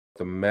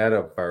the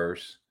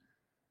metaverse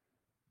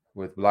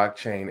with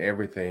blockchain,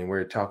 everything.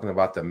 We're talking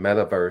about the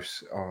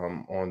metaverse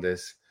on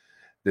this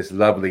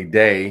lovely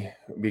day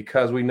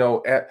because we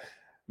know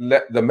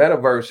the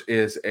metaverse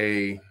is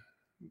a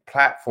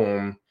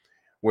platform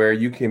where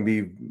you can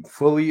be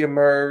fully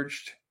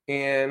immersed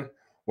in,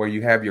 where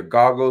you have your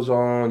goggles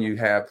on, you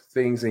have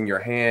things in your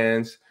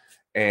hands,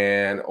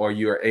 and or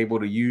you're able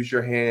to use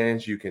your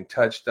hands. You can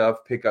touch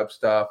stuff, pick up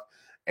stuff,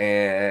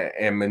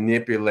 and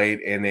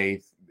manipulate in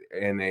a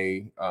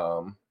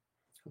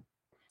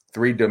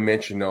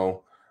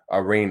three-dimensional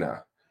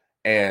arena.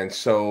 And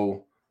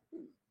so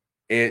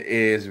it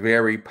is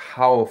very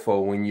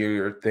powerful when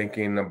you're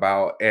thinking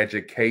about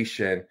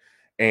education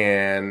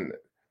and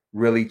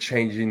really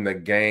changing the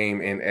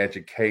game in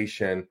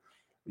education.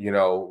 You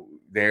know,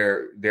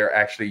 they're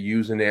actually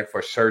using it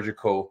for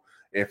surgical.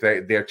 If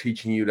they're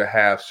teaching you to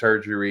have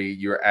surgery,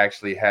 you're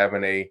actually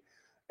having a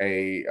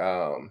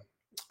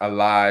a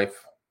live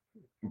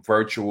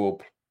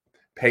virtual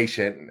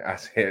patient. I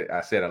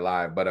said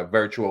alive, but a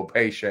virtual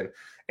patient,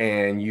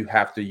 and you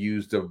have to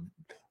use the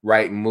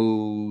right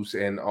moves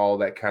and all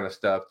that kind of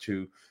stuff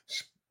to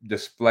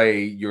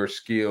display your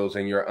skills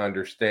and your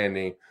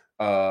understanding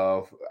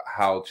of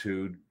how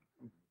to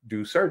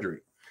do surgery.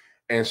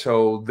 And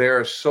so there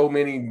are so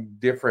many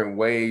different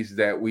ways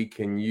that we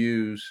can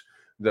use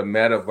the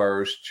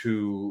metaverse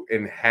to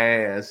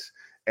enhance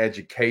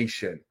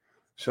education.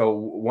 So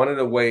one of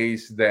the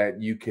ways that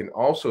you can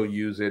also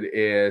use it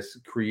is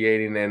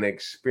creating an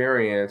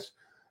experience.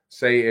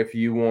 Say if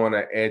you want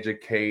to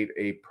educate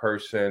a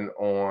person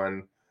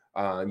on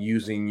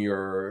using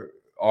your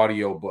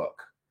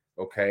audiobook,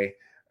 okay?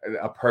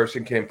 A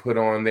person can put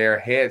on their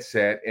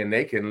headset and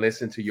they can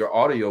listen to your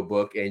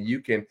audiobook, and you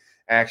can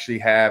actually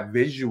have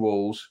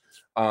visuals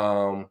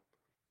um,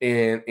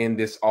 in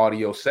this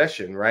audio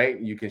session, right?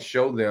 You can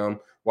show them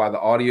while the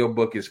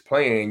audiobook is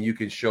playing. You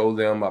can show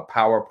them a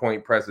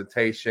PowerPoint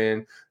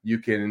presentation. You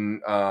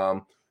can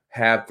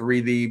have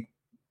 3D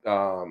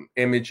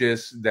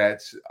images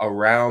that's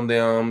around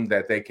them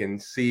that they can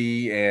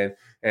see and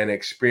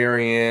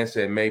experience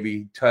and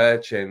maybe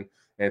touch and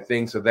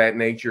things of that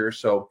nature.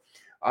 So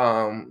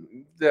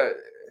the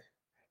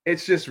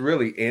it's just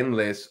really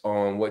endless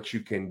on what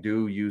you can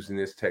do using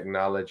this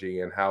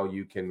technology and how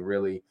you can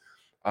really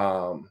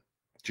um,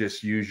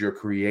 just use your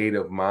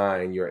creative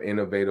mind, your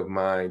innovative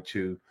mind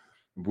to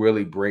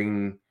really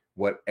bring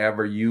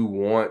whatever you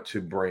want to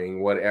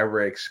bring,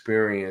 whatever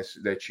experience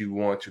that you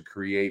want to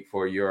create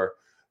for your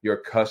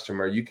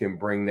customer. You can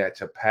bring that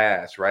to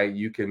pass, right?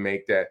 You can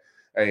make that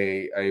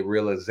a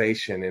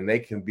realization, and they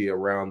can be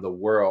around the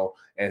world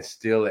and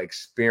still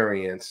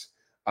experience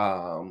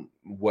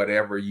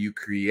whatever you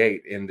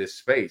create in this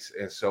space.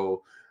 And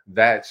so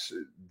that's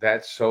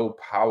so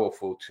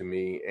powerful to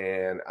me,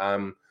 and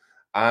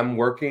I'm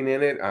working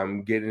in it.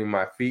 I'm getting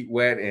my feet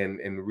wet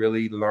and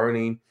really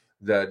learning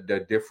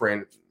the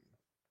different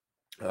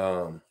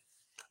um,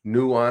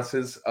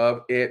 nuances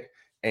of it.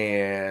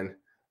 And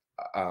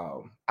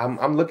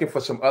I'm looking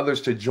for some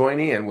others to join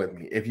in with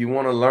me. If you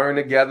want to learn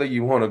together,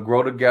 you want to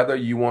grow together,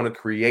 you want to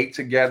create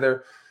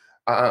together,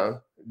 uh,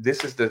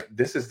 this is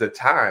the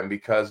time,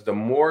 because the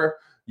more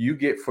you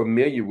get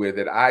familiar with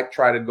it. I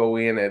try to go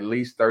in at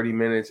least 30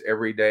 minutes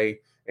every day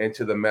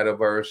into the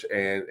metaverse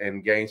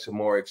and gain some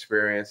more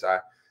experience. I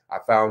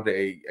found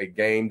a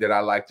game that I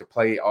like to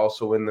play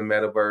also in the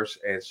metaverse,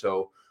 and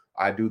so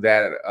I do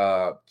that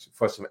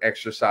for some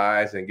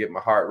exercise and get my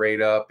heart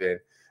rate up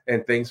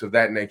and things of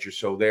that nature.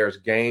 So there's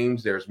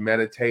games, there's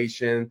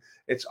meditation,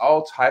 it's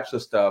all types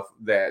of stuff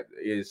that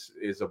is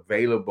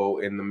available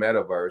in the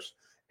metaverse.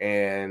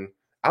 And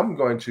I'm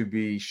going to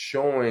be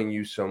showing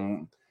you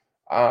some.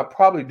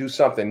 Probably do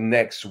something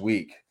next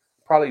week.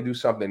 Probably do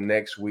something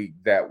next week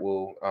that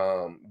will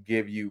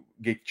get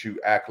you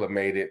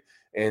acclimated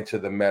into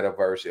the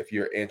metaverse. If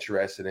you're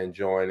interested in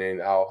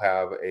joining, I'll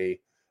have a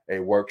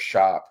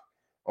workshop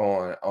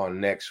on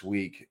next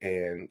week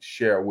and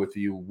share with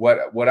you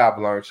what I've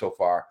learned so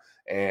far.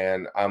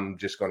 And I'm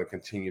just going to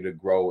continue to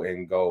grow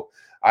and go.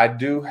 I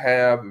do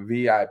have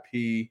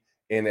VIP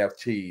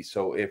NFTs.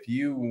 So if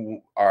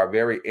you are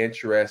very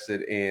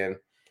interested in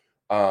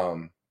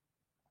um,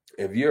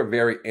 if you're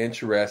very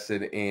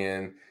interested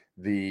in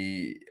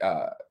the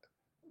uh,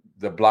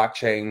 the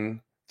blockchain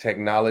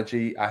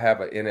technology, I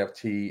have an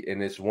NFT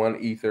and it's one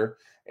ether.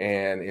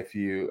 And if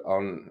you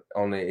on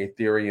the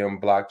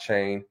Ethereum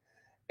blockchain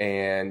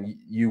and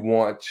you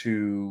want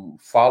to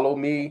follow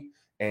me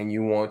and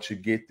you want to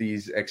get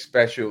these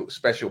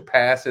special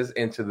passes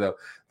into the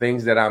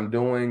things that I'm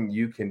doing,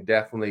 you can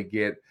definitely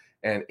get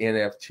an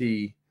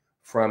NFT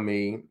from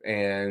me,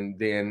 and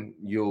then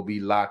you'll be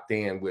locked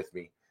in with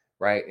me,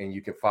 right? And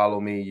you can follow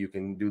me, you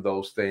can do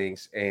those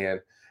things, and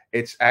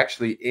it's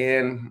actually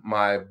in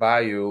my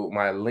bio,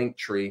 my link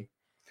tree.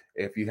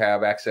 If you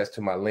have access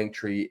to my link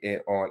tree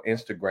on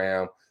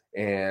Instagram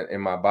and in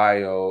my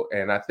bio,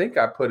 and I think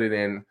I put it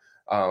in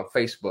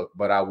Facebook,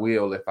 but I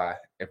will if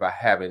I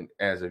haven't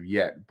as of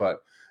yet. But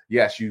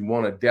yes, you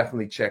want to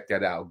definitely check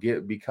that out.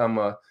 Become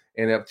a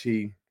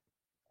NFT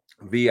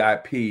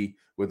VIP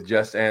with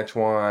Just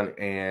Antoine,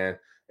 and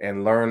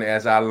learn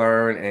as I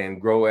learn and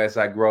grow as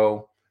I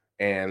grow.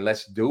 And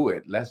let's do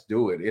it. Let's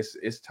do it.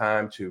 It's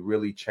time to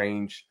really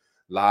change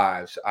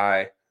lives.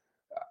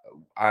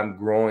 I'm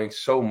growing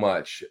so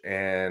much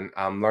and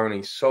I'm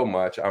learning so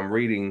much. I'm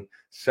reading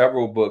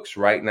several books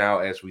right now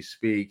as we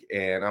speak,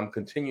 and I'm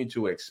continuing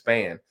to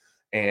expand.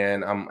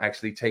 And I'm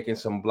actually taking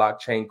some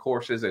blockchain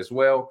courses as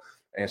well.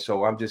 And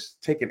so I'm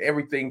just taking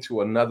everything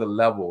to another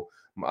level,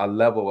 a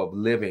level of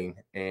living,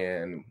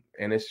 and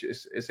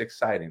it's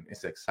exciting.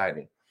 It's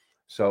exciting.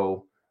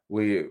 So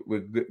we're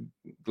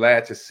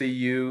glad to see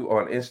you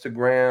on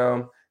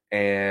Instagram,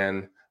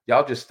 and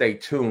y'all just stay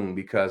tuned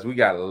because we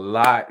got a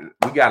lot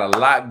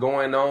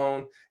going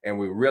on, and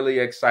we're really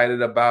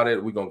excited about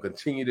it. We're going to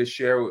continue to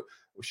share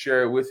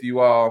it with you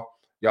all.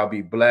 Y'all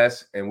be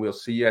blessed, and we'll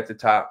see you at the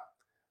top.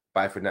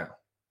 Bye for now.